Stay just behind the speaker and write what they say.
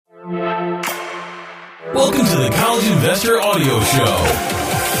Welcome to the College Investor Audio Show,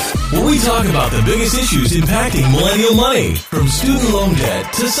 where we talk about the biggest issues impacting millennial money, from student loan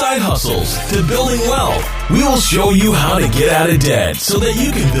debt to side hustles to building wealth. We will show you how to get out of debt so that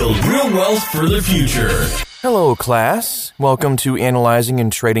you can build real wealth for the future. Hello, class. Welcome to Analyzing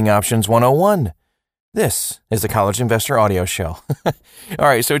and Trading Options 101. This is the College Investor Audio Show. All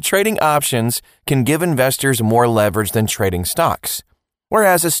right, so trading options can give investors more leverage than trading stocks.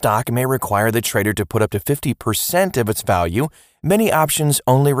 Whereas a stock may require the trader to put up to 50% of its value, many options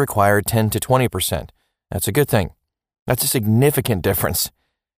only require 10 to 20%. That's a good thing. That's a significant difference.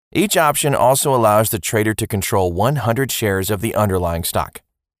 Each option also allows the trader to control 100 shares of the underlying stock.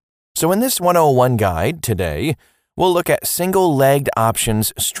 So in this 101 guide today, we'll look at single-legged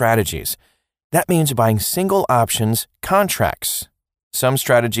options strategies. That means buying single options contracts. Some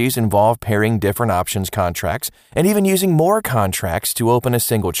strategies involve pairing different options contracts and even using more contracts to open a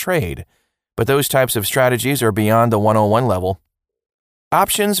single trade. But those types of strategies are beyond the 101 level.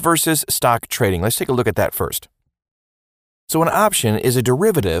 Options versus stock trading. Let's take a look at that first. So an option is a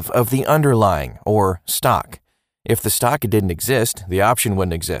derivative of the underlying, or stock. If the stock didn't exist, the option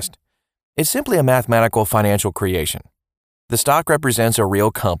wouldn't exist. It's simply a mathematical financial creation. The stock represents a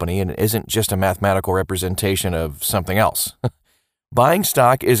real company and isn't just a mathematical representation of something else. Buying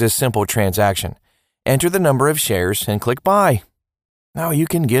stock is a simple transaction. Enter the number of shares and click buy. Now you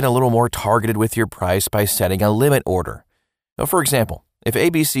can get a little more targeted with your price by setting a limit order. Now, for example, if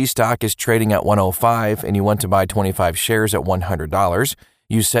ABC stock is trading at 105 and you want to buy 25 shares at $100,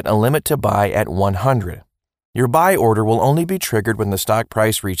 you set a limit to buy at 100. Your buy order will only be triggered when the stock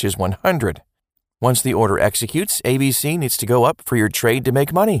price reaches 100. Once the order executes, ABC needs to go up for your trade to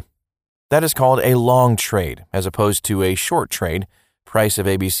make money. That is called a long trade, as opposed to a short trade. Price of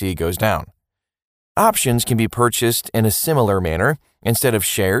ABC goes down. Options can be purchased in a similar manner. Instead of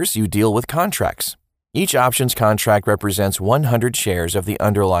shares, you deal with contracts. Each options contract represents 100 shares of the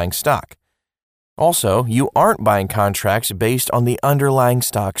underlying stock. Also, you aren't buying contracts based on the underlying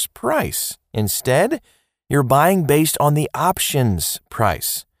stock's price. Instead, you're buying based on the options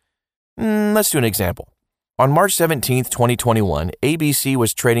price. Let's do an example. On March 17, 2021, ABC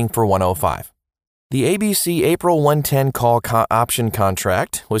was trading for 105. The ABC April 110 call option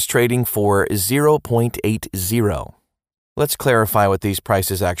contract was trading for 0.80. Let's clarify what these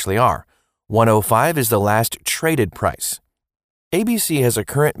prices actually are. 105 is the last traded price. ABC has a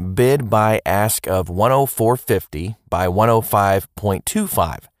current bid by ask of 104.50 by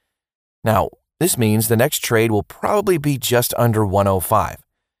 105.25. Now, this means the next trade will probably be just under 105.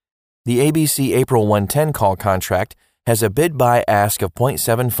 The ABC April 110 call contract has a bid by ask of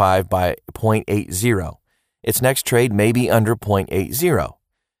 0.75 by 0.80. Its next trade may be under 0.80.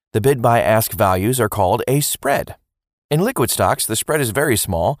 The bid by ask values are called a spread. In liquid stocks, the spread is very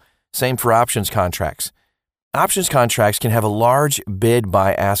small. Same for options contracts. Options contracts can have a large bid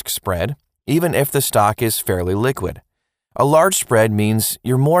by ask spread, even if the stock is fairly liquid. A large spread means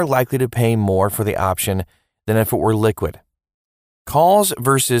you're more likely to pay more for the option than if it were liquid. Calls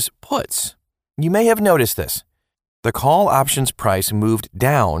versus puts. You may have noticed this. The call options price moved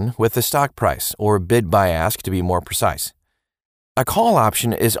down with the stock price, or bid by ask to be more precise. A call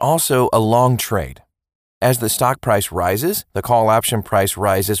option is also a long trade. As the stock price rises, the call option price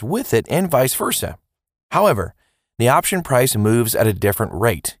rises with it and vice versa. However, the option price moves at a different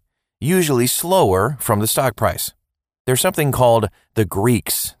rate, usually slower from the stock price. There's something called the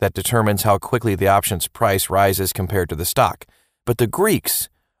Greeks that determines how quickly the options price rises compared to the stock. But the Greeks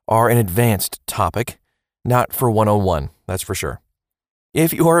are an advanced topic, not for 101, that's for sure.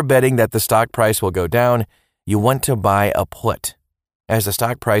 If you are betting that the stock price will go down, you want to buy a put. As the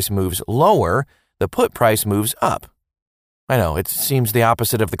stock price moves lower, the put price moves up. I know, it seems the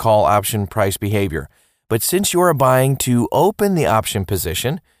opposite of the call option price behavior, but since you are buying to open the option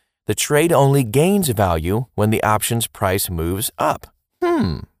position, the trade only gains value when the options price moves up.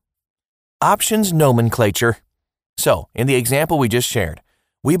 Options nomenclature. So, in the example we just shared,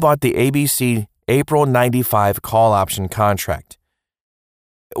 we bought the ABC April 95 call option contract.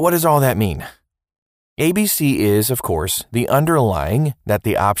 What does all that mean? ABC is, of course, the underlying that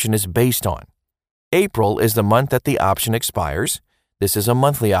the option is based on. April is the month that the option expires. This is a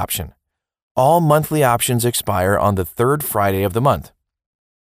monthly option. All monthly options expire on the third Friday of the month.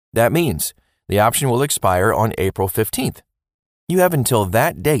 That means the option will expire on April 15th. You have until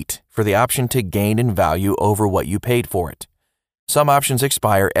that date for the option to gain in value over what you paid for it. Some options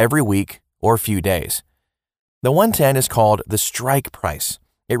expire every week or few days. The 110 is called the strike price.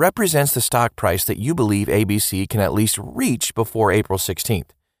 It represents the stock price that you believe ABC can at least reach before April 16th.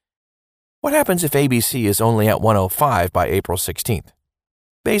 What happens if ABC is only at 105 by April 16th?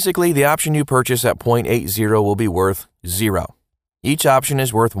 Basically, the option you purchase at 0.80 will be worth 0. Each option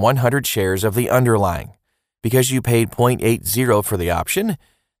is worth 100 shares of the underlying. Because you paid 0.80 for the option,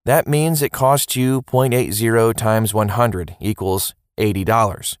 that means it cost you 0.80 times 100 equals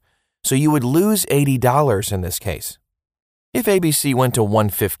 $80. So you would lose $80 in this case. If ABC went to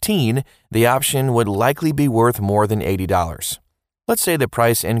 115, the option would likely be worth more than $80. Let's say the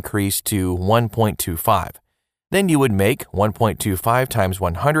price increased to 1.25. Then you would make 1.25 times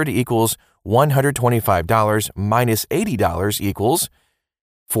 100 equals $125 minus $80 equals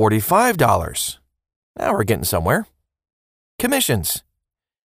 $45. Now we're getting somewhere. Commissions.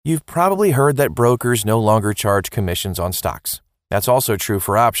 You've probably heard that brokers no longer charge commissions on stocks. That's also true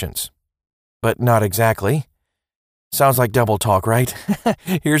for options. But not exactly. Sounds like double talk, right?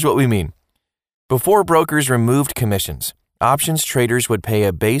 Here's what we mean. Before brokers removed commissions, options traders would pay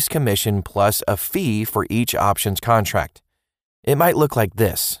a base commission plus a fee for each options contract. It might look like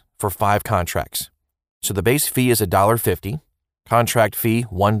this for 5 contracts. So the base fee is $1.50, contract fee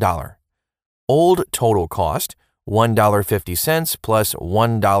 $1. Old total cost, $1.50 plus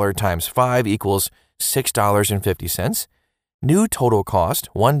 $1 times 5 equals $6.50. New total cost,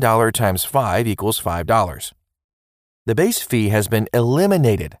 $1 times 5 equals $5. The base fee has been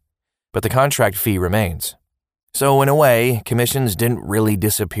eliminated, but the contract fee remains. So in a way, commissions didn't really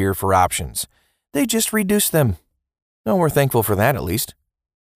disappear for options. They just reduced them. No, we're thankful for that at least.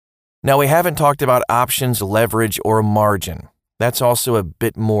 Now, we haven't talked about options leverage or margin. That's also a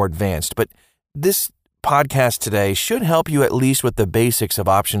bit more advanced, but this podcast today should help you at least with the basics of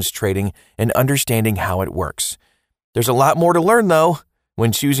options trading and understanding how it works. There's a lot more to learn, though,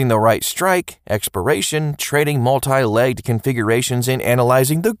 when choosing the right strike, expiration, trading multi-legged configurations, and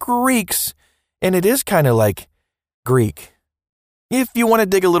analyzing the Greeks. And it is kind of like Greek. If you want to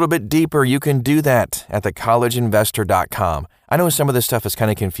dig a little bit deeper, you can do that at thecollegeinvestor.com. I know some of this stuff is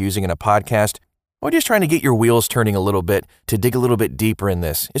kind of confusing in a podcast. We're just trying to get your wheels turning a little bit to dig a little bit deeper in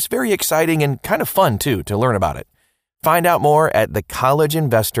this. It's very exciting and kind of fun, too, to learn about it. Find out more at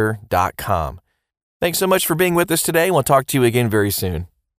thecollegeinvestor.com. Thanks so much for being with us today. We'll talk to you again very soon.